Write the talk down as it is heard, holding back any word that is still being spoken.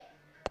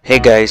Hey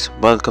guys,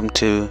 welcome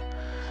to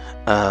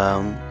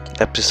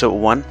episode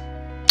 1.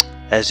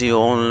 As you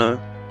all know,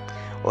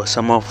 or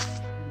some of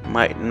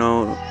might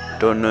know,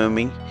 don't know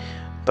me,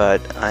 but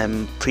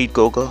I'm Preet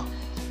Goga,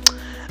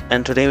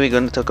 and today we're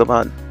going to talk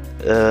about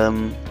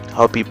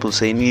how people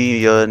say New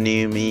Year,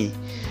 New Me,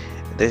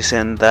 this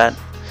and that.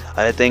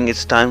 I think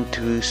it's time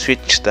to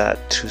switch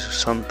that to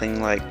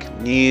something like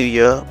New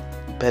Year,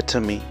 Better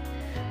Me,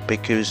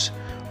 because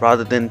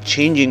rather than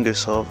changing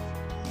yourself,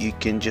 you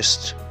can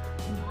just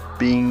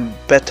being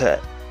better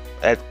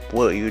at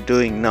what you're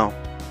doing now,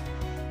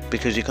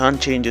 because you can't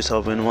change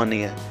yourself in 1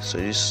 year. So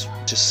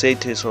just say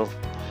to yourself,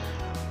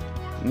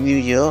 new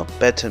year,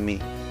 better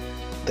me.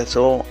 That's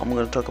all I'm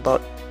going to talk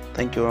about.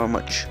 Thank you very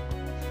much.